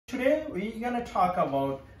Today we're going to talk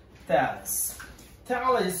about Thales.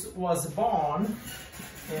 Thales was born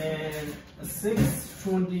in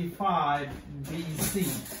 625 BC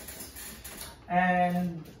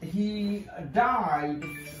and he died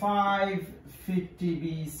 550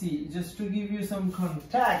 BC. Just to give you some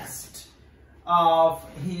context of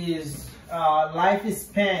his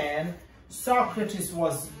lifespan, Socrates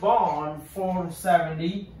was born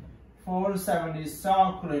 470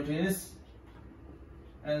 Socrates,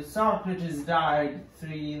 and Socrates died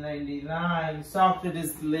 399.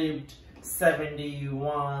 Socrates lived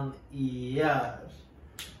 71 years.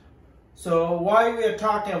 So why we are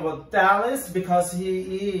talking about Thales? Because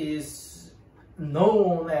he is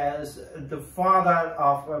known as the father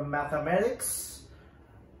of mathematics.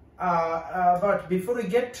 But before we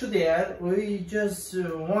get to there, we just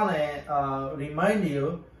want to remind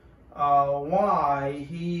you why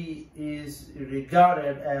he is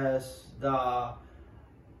regarded as the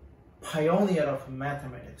pioneer of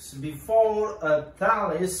mathematics. Before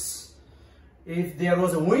Thales, if there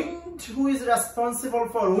was a wind, who is responsible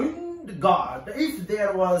for wind? God. If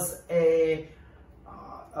there was an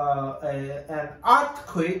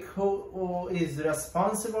earthquake, who is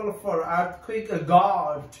responsible for earthquake?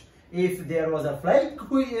 God. If there was a plague,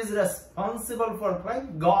 who is responsible for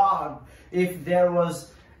plague? God. If there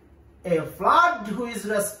was a flood, who is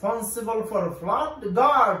responsible for flood?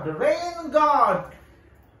 God. Rain, God.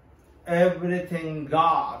 Everything,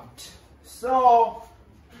 God. So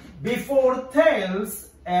before Thales,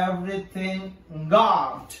 everything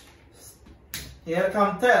God. Here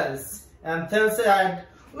comes Thales, and Thales said,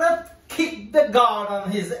 let's kick the God on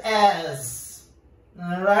his ass.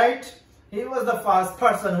 Alright? He was the first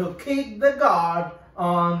person who kicked the God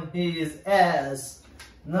on his ass.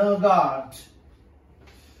 No God.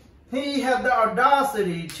 He had the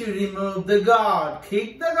audacity to remove the God.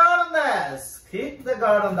 Kick the God on the ass. Kick the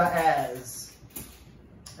God on the ass.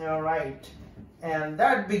 Alright. And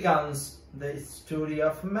that begins the story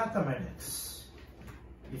of mathematics.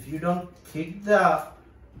 If you don't kick the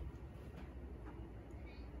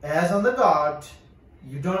ass on the God,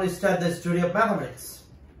 you don't start the story of mathematics.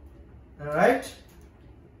 Alright?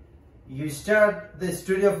 You start the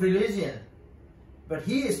story of religion. But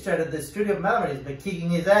he started the study of mathematics by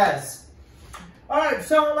kicking his ass. Alright,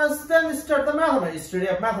 so let's then start the study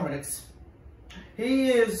of mathematics. He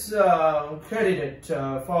is credited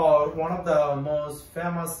for one of the most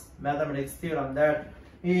famous mathematics theorem, that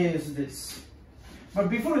is this. But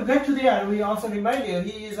before we get to there, we also remind you,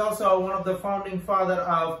 he is also one of the founding father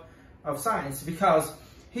of science, because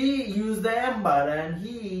he used the ember and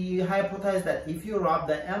he hypothesized that if you rub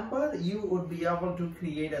the ember, you would be able to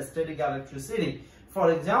create a static electricity.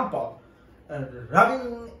 For example,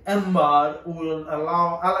 rubbing ember will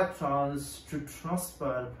allow electrons to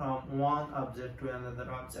transfer from one object to another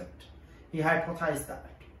object. He hypothesized that.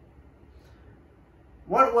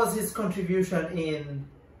 What was his contribution in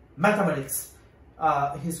mathematics?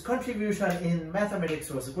 His contribution in mathematics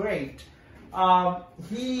was great.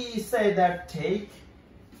 He said that take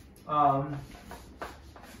a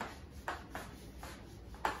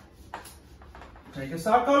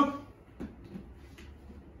circle,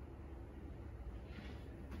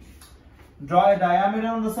 draw a diameter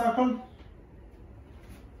on the circle,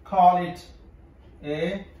 call it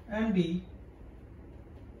A and B.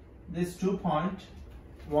 These 2 points,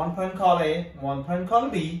 1 point call A, 1 point call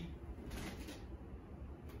B.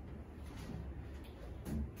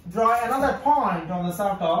 Draw another point on the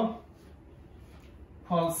circle,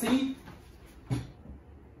 called C,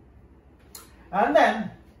 and then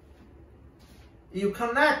you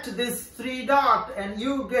connect these 3 dots and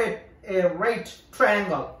you get a right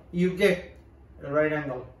triangle. You get a right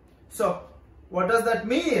angle. So what does that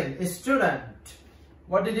mean, student?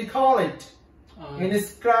 What did he call it?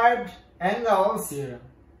 Inscribed angles theorem.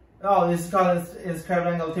 Oh, this is called inscribed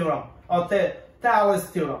angle theorem, or Thales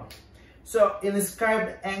theorem. So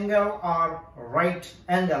inscribed angle or right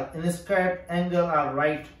angle. Inscribed angle or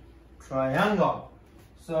right triangle.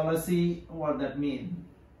 So let's see what that means.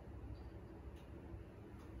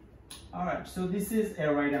 Alright, so this is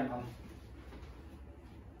a right angle.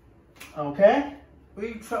 Okay?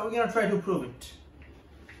 We're going to try to prove it.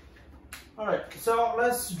 Alright, so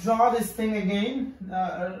let's draw this thing again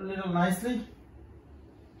a little nicely.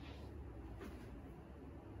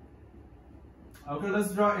 Okay,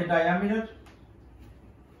 let's draw a diameter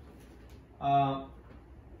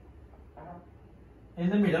in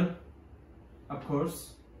the middle, of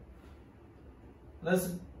course. Let's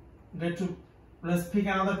pick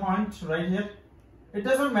another point right here. It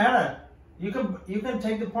doesn't matter. You can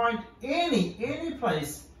take the point any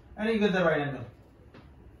place and you get the right angle.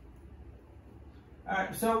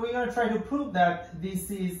 Alright, so we're going to try to prove that this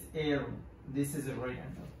is a right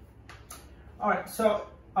angle. Alright, so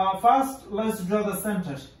first let's draw the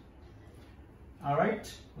center. Alright,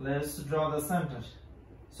 let's draw the center.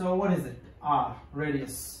 So what is it? R,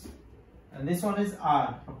 radius. And this one is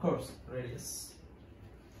R, of course, radius.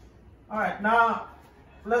 Alright, now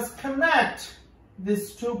let's connect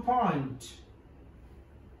this 2 point.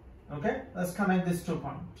 Okay, let's connect this 2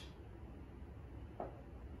 point.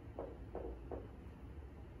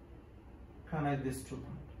 Connect this 2 point.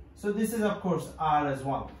 So this is of course R as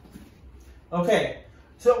well. Okay,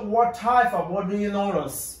 so what do you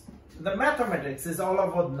notice? The mathematics is all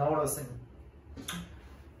about noticing.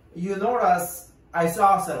 You notice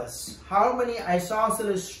isosceles. How many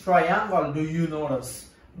isosceles triangle do you notice?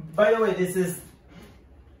 By the way, this is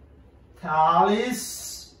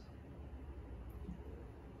Thales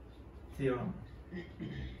Theorem.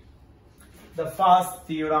 The first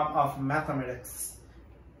theorem of mathematics.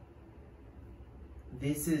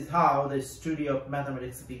 This is how the study of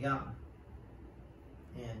mathematics began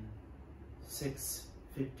in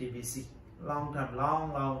 650 BC. Long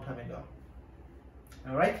time ago.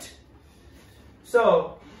 Alright?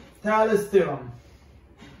 So, Thales Theorem.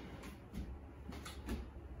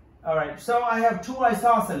 Alright, so I have two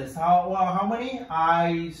isosceles. How many?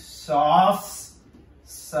 Isosceles.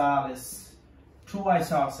 Two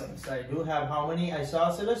isosceles. I do have how many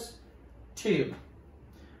isosceles? 2.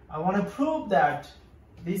 I want to prove that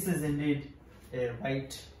this is indeed a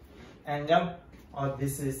right angle, or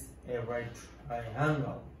this is a right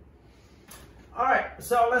triangle. Alright,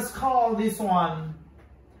 so let's call this one,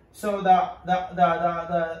 so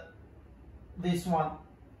this one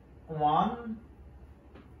 1,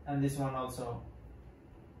 and this one also.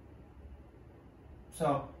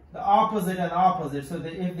 So the opposite and opposite, so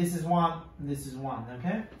if this is 1, this is 1,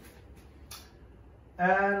 okay?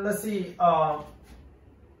 And let's see,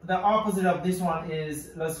 the opposite of this one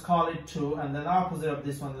is, let's call it 2, and then the opposite of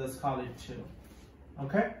this one, let's call it 2.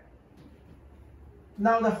 Okay?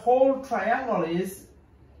 Now the whole triangle is,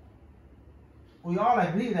 we all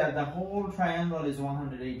agree that the whole triangle is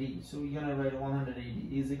 180. So we're going to write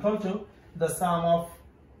 180 is equal to the sum of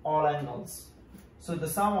all angles. So the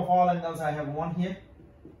sum of all angles, I have 1 here,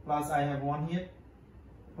 plus I have 1 here,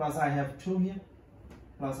 plus I have 2 here,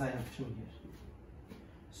 plus I have 2 here.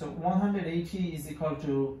 So 180 is equal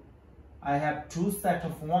to, I have 2 set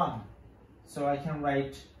of 1. So I can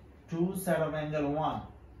write 2 set of angle 1.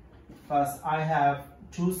 Plus I have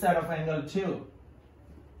 2 set of angle 2.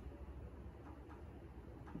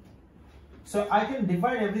 So I can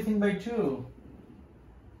divide everything by 2.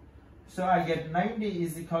 So I get 90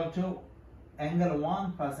 is equal to angle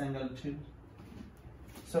 1 plus angle 2.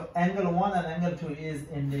 So angle 1 and angle 2 is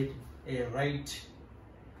indeed a right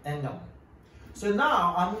angle. So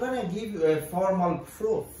now I'm going to give you a formal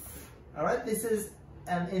proof. Alright, this is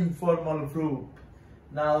an informal proof.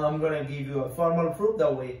 Now I'm going to give you a formal proof the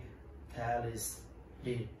way Thales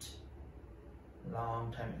did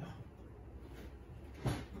long time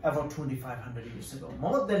ago. About 2,500 years ago.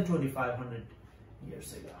 More than 2,500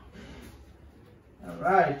 years ago.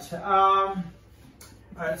 Alright.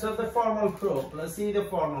 Alright, so the formal proof. Let's see the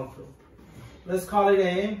formal proof. Let's call it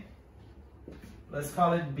A. Let's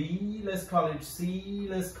call it B, let's call it C,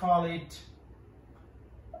 let's call it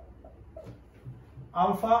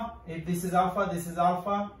alpha. If this is alpha, this is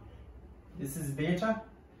alpha. This is beta.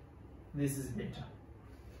 This is beta.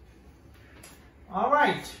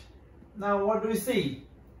 Alright. Now what do we see?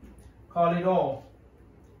 Call it O.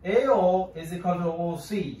 AO is equal to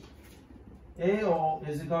OC. AO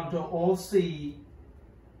is equal to OC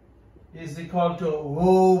is equal to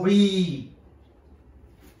OB.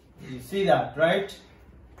 You see that, right?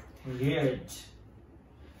 Good.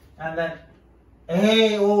 And then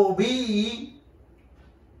AOB,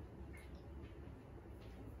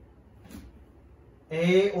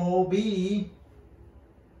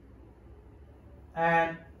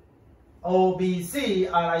 and OBC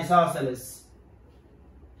are isosceles.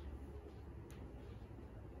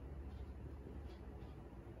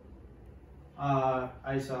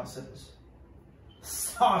 Isosceles.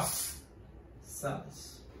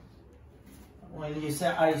 When you say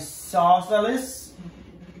isosceles,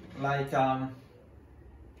 like the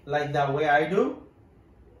way I do,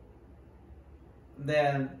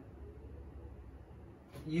 then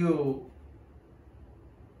you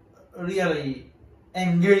really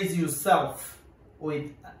engage yourself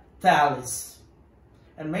with Thales,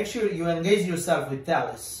 and make sure you engage yourself with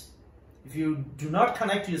Thales. If you do not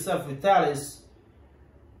connect yourself with Thales,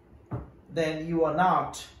 then you are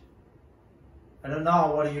not, I don't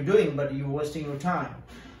know what you're doing, but you're wasting your time.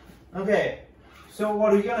 Okay, so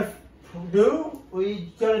what are you going to do?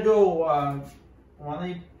 we gonna do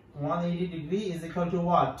 180 degree is equal to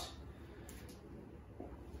what?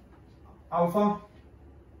 Alpha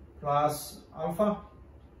plus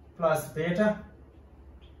beta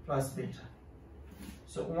plus beta.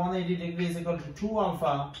 So 180 degree is equal to 2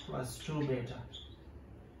 alpha plus 2 beta.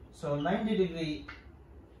 So 90 degree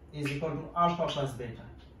is equal to alpha plus beta.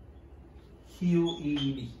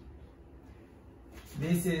 QED.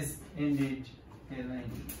 This is indeed a 90.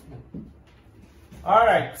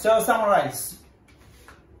 Alright, so summarize.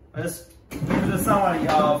 Let's do the summary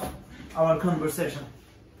of our conversation.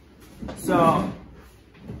 So,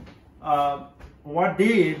 what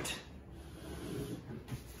did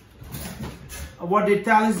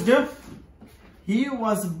Thales do? He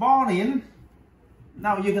was born in,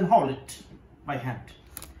 now you can hold it by hand.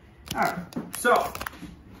 Alright, so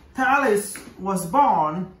Thales was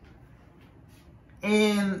born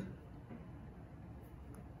in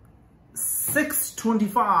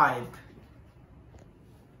 625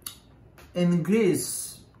 in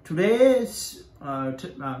Greece, today's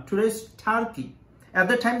Turkey. At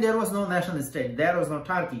that time there was no nation state, there was no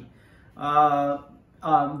Turkey.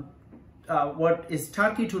 What is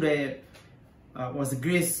Turkey today was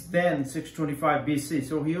Greece then, 625 BC.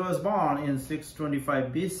 So he was born in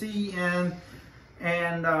 625 BC,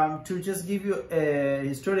 and to just give you a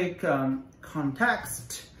historic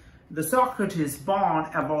context, the Socrates born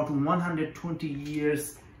about 120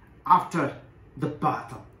 years after the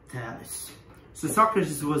birth of Thales. So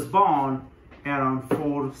Socrates was born around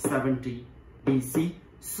 470 BC.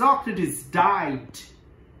 Socrates died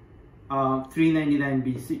 399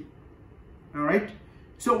 BC. All right.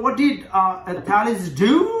 So what did Thales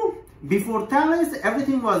do? Before Thales,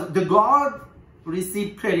 everything was the god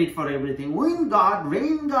received credit for everything. Wind god,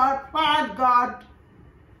 rain god, fire god.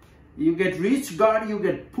 You get rich god, you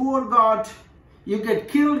get poor god, you get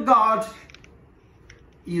killed god,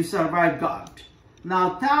 you survive god.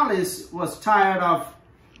 Now Thales was tired of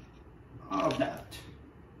that.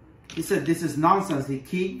 He said this is nonsense. He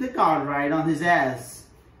kicked the god right on his ass.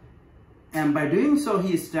 And by doing so,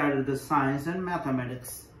 he started the science and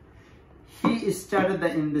mathematics. He started the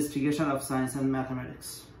investigation of science and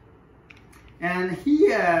mathematics. And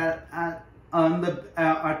here at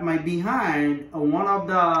my behind, one of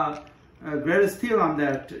the greatest theorem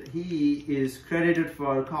that he is credited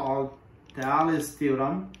for called Thales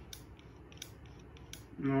Theorem.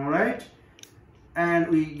 All right, and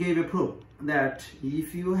we gave a proof that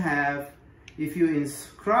if you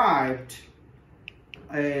inscribed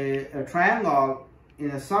a triangle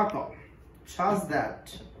in a circle, such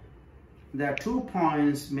that 2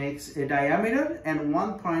 points makes a diameter and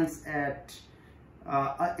 1 point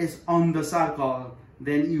is on the circle,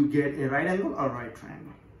 then you get a right angle or right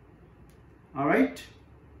triangle. All right.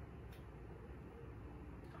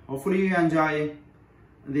 Hopefully you enjoy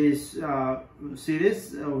this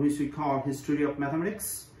series, which we call History of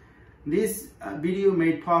Mathematics. This video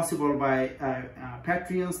made possible by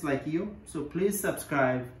Patreons like you. So please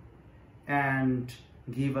subscribe and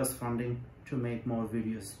give us funding to make more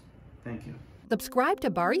videos. Thank you. Subscribe to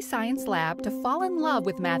Bari Science Lab to fall in love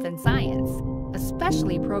with math and science,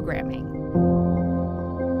 especially programming.